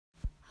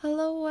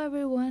Hello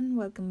everyone,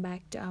 welcome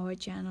back to our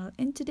channel.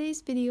 In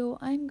today's video,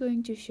 I'm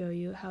going to show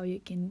you how you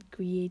can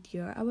create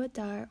your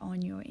avatar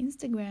on your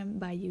Instagram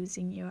by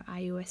using your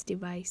iOS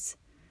device.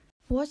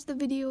 Watch the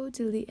video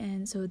till the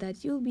end so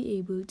that you'll be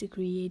able to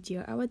create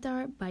your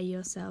avatar by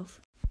yourself.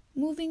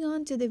 Moving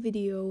on to the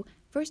video,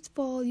 first of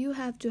all, you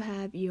have to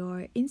have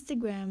your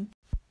Instagram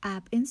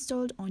app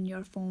installed on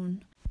your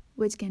phone,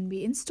 which can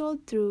be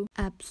installed through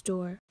App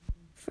Store.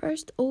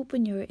 First,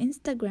 open your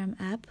Instagram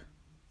app.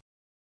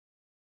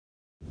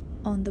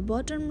 On the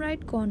bottom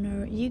right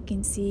corner, you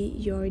can see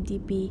your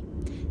DP.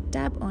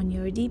 Tap on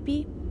your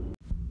DP.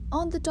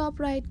 On the top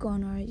right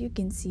corner, you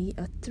can see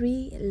a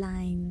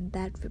 3-line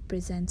that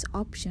represents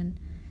option.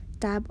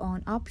 Tap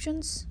on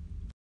options.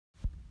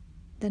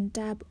 Then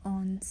tap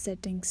on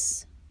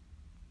settings.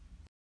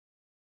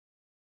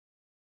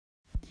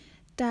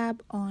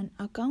 Tap on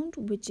account,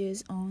 which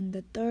is on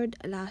the third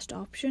last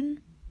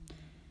option.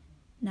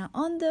 Now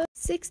on the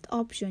sixth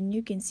option,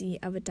 you can see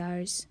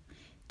avatars.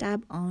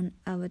 Tap on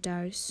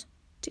avatars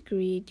to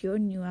create your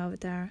new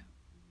avatar.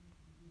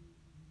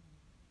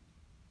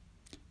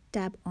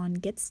 Tap on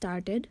get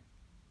started.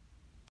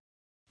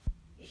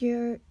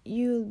 Here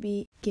you'll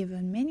be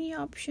given many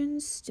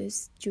options.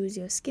 Just choose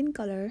your skin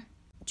color.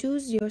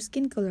 Choose your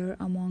skin color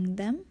among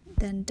them.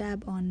 Then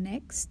tap on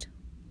next.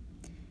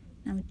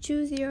 Now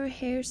choose your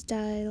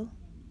hairstyle.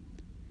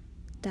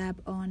 Tap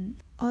on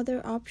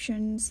other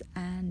options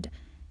and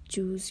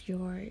choose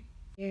your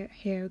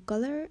hair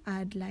color.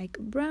 I'd like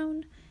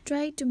brown.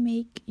 Try to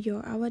make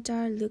your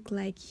avatar look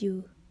like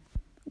you.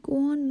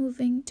 Go on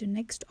moving to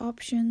next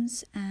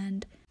options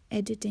and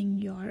editing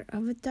your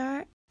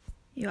avatar.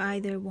 You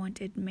either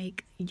want it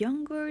make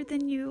younger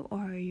than you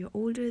or you're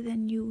older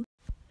than you.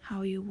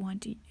 How you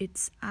want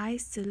its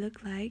eyes to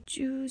look like.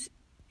 Choose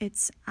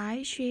its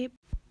eye shape,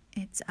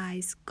 its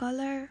eyes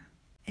color,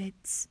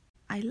 its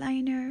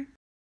eyeliner,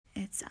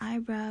 its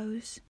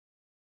eyebrows.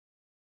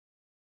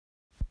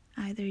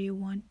 Either you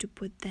want to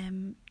put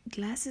them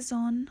glasses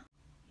on,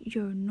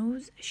 your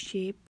nose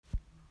shape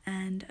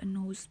and a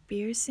nose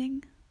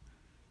piercing,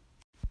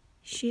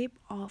 shape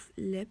of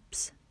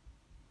lips,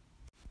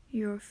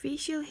 your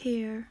facial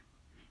hair,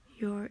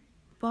 your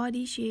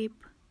body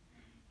shape,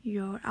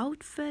 your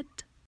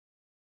outfit,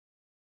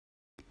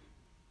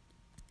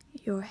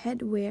 your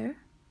headwear,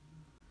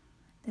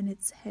 then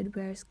its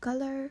headwear's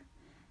color,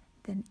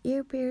 then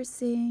ear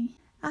piercing.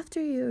 After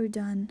you're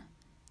done,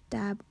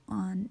 tap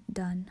on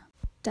done.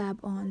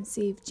 Tap on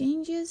save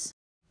changes.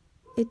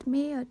 It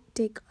may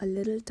take a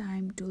little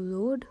time to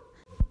load.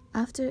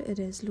 After it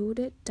is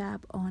loaded,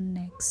 tap on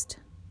next.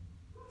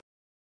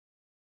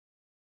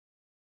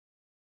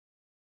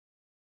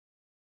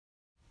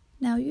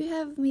 Now you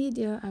have made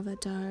your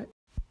avatar.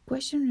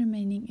 Question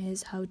remaining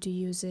is how to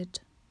use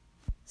it.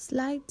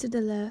 Slide to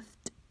the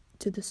left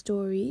to the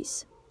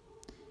stories.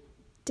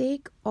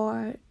 Take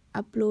or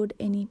upload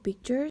any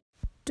pictures.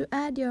 To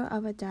add your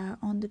avatar,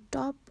 on the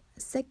top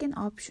second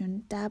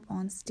option, tap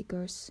on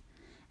stickers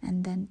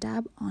and then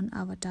tap on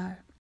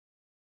avatar.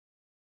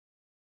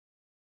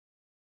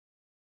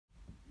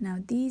 Now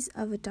these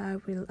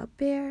avatar will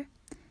appear.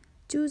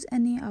 Choose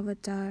any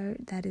avatar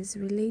that is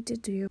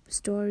related to your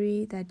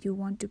story that you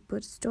want to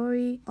put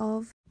story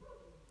of.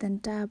 Then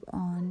tap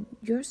on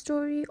your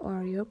story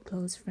or your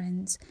close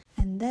friends.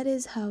 And that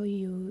is how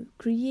you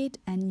create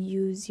and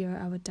use your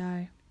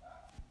avatar.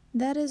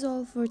 That is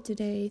all for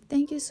today.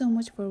 Thank you so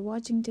much for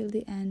watching till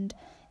the end.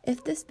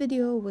 If this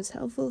video was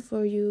helpful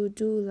for you,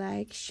 do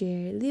like,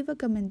 share, leave a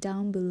comment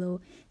down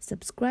below,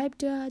 subscribe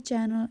to our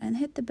channel and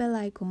hit the bell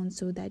icon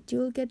so that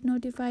you'll get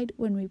notified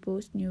when we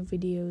post new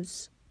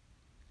videos.